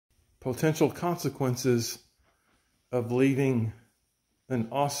potential consequences of leaving an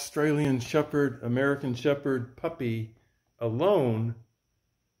Australian Shepherd, American Shepherd puppy alone,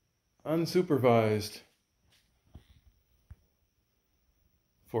 unsupervised,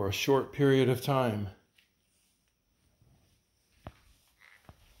 for a short period of time.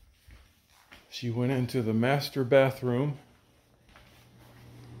 She went into the master bathroom,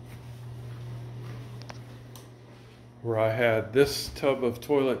 where I had this tub of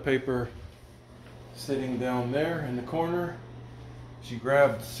toilet paper sitting down there in the corner. She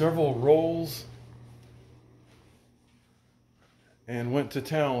grabbed several rolls and went to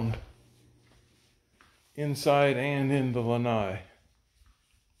town, inside and in the lanai.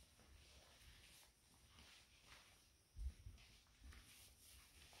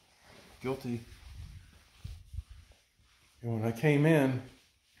 Guilty. And when I came in,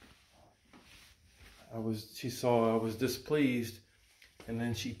 she saw I was displeased, and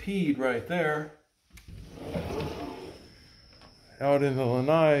then she peed right there. Out in the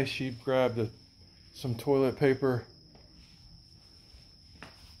lanai, she grabbed some toilet paper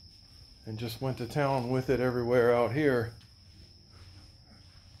and just went to town with it everywhere out here.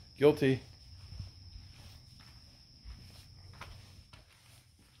 Guilty.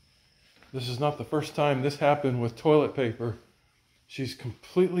 This is not the first time this happened with toilet paper. She's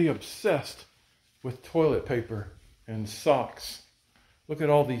completely obsessed with toilet paper and socks. Look at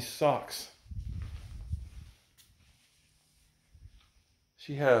all these socks.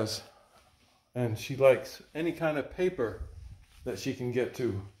 She has, and she likes any kind of paper that she can get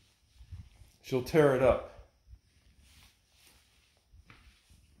to. She'll tear it up.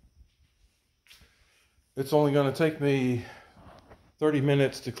 It's only going to take me 30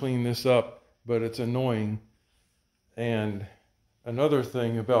 minutes to clean this up, but it's annoying. And another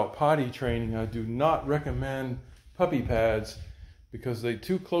thing about potty training, I do not recommend puppy pads because they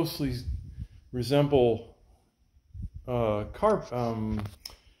too closely resemble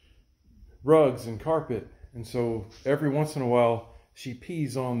rugs and carpet. And so every once in a while she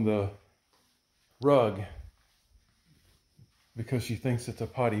pees on the rug because she thinks it's a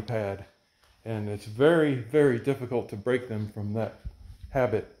potty pad. And it's very, very difficult to break them from that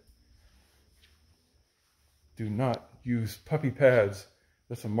habit. Do not use puppy pads.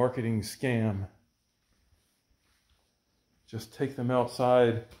 That's a marketing scam. Just take them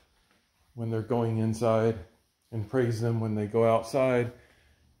outside when they're going inside and praise them when they go outside.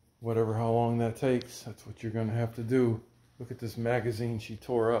 Whatever, how long that takes, that's what you're going to have to do. Look at this magazine she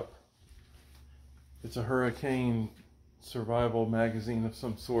tore up. It's a hurricane survival magazine of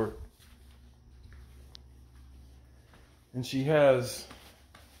some sort. And she has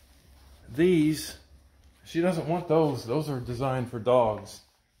these. She doesn't want those. Those are designed for dogs.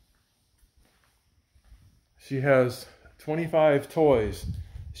 She has 25 toys.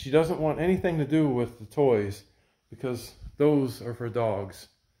 She doesn't want anything to do with the toys because those are for dogs.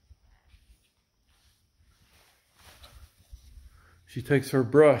 She takes her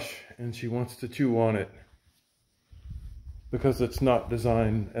brush and she wants to chew on it because it's not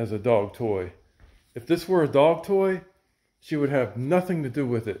designed as a dog toy. If this were a dog toy, she would have nothing to do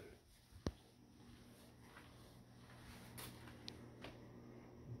with it.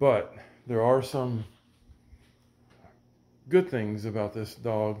 But there are some good things about this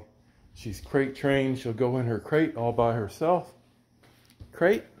dog. She's crate trained. She'll go in her crate all by herself.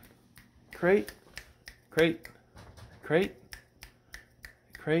 Crate, crate, crate, crate,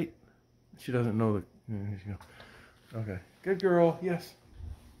 crate. She doesn't know the... Okay, good girl, yes.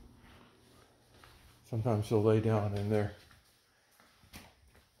 Sometimes she'll lay down in there.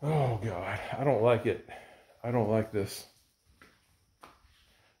 Oh God, I don't like it. I don't like this.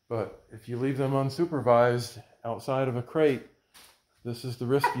 But if you leave them unsupervised outside of a crate, this is the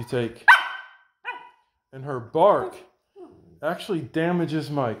risk you take. And her bark actually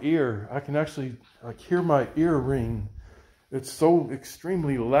damages my ear. I can actually hear my ear ring. It's so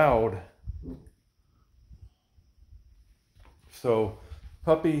extremely loud. So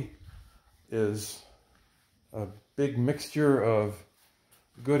puppy is a big mixture of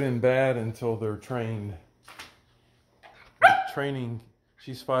good and bad until they're trained. Training,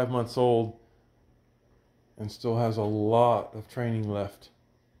 she's 5 months old and still has a lot of training left.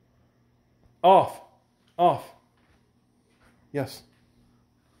 Off, off. Yes.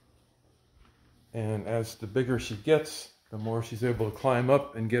 And as the bigger she gets, the more she's able to climb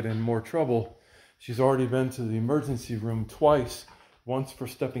up and get in more trouble. She's already been to the emergency room twice, once for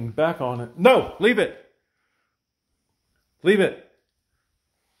stepping back on it. No, leave it. Leave it.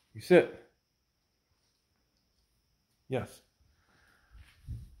 You sit. Yes.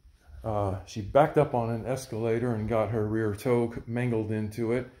 She backed up on an escalator and got her rear toe mangled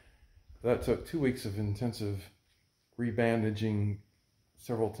into it. that took 2 weeks of intensive rebandaging,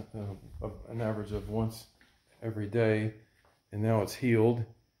 an average of once every day, and now it's healed,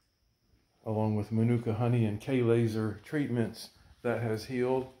 along with Manuka honey and K-laser treatments. That has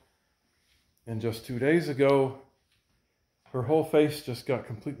healed. And just 2 days ago, her whole face just got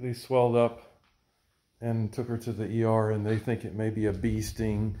completely swelled up, and took her to the ER, and they think it may be a bee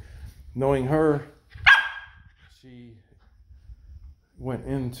sting. Knowing her, she went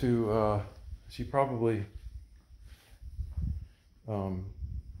into, she probably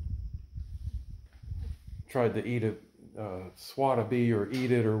tried to eat it, swat a bee or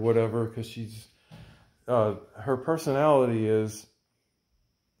eat it or whatever, because she's, her personality is,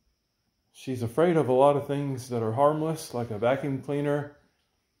 she's afraid of a lot of things that are harmless, like a vacuum cleaner,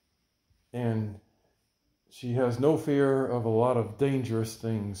 and she has no fear of a lot of dangerous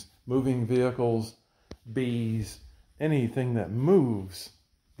things, moving vehicles, bees, anything that moves.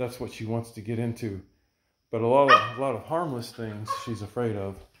 That's what she wants to get into. But a lot of harmless things she's afraid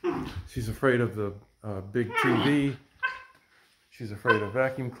of. She's afraid of the big TV. She's afraid of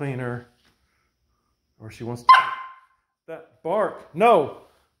vacuum cleaner. Or she wants to... That bark! No!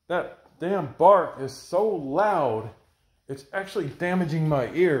 That damn bark is so loud. It's actually damaging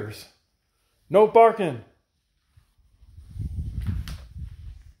my ears. No barking!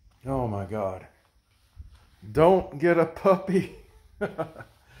 Oh my God. Don't get a puppy.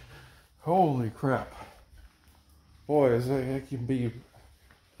 Holy crap. Boy, it can be,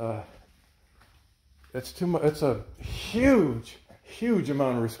 it's too much. It's a huge, huge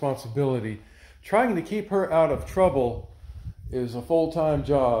amount of responsibility. Trying to keep her out of trouble is a full-time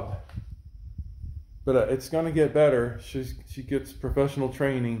job. But it's going to get better. She gets professional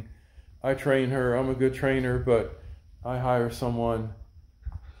training. I train her. I'm a good trainer, but I hire someone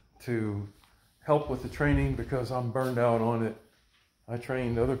to help with the training because I'm burned out on it. I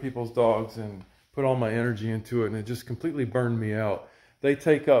trained other people's dogs and put all my energy into it, and it just completely burned me out. They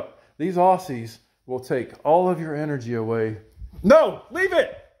take up, these Aussies will take all of your energy away. No, leave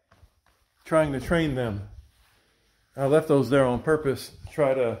it! Trying to train them. I left those there on purpose to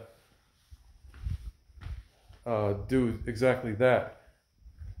try to do exactly that.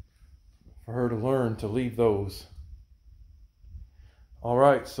 For her to learn to leave those. All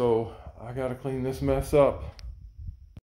right, so I gotta clean this mess up.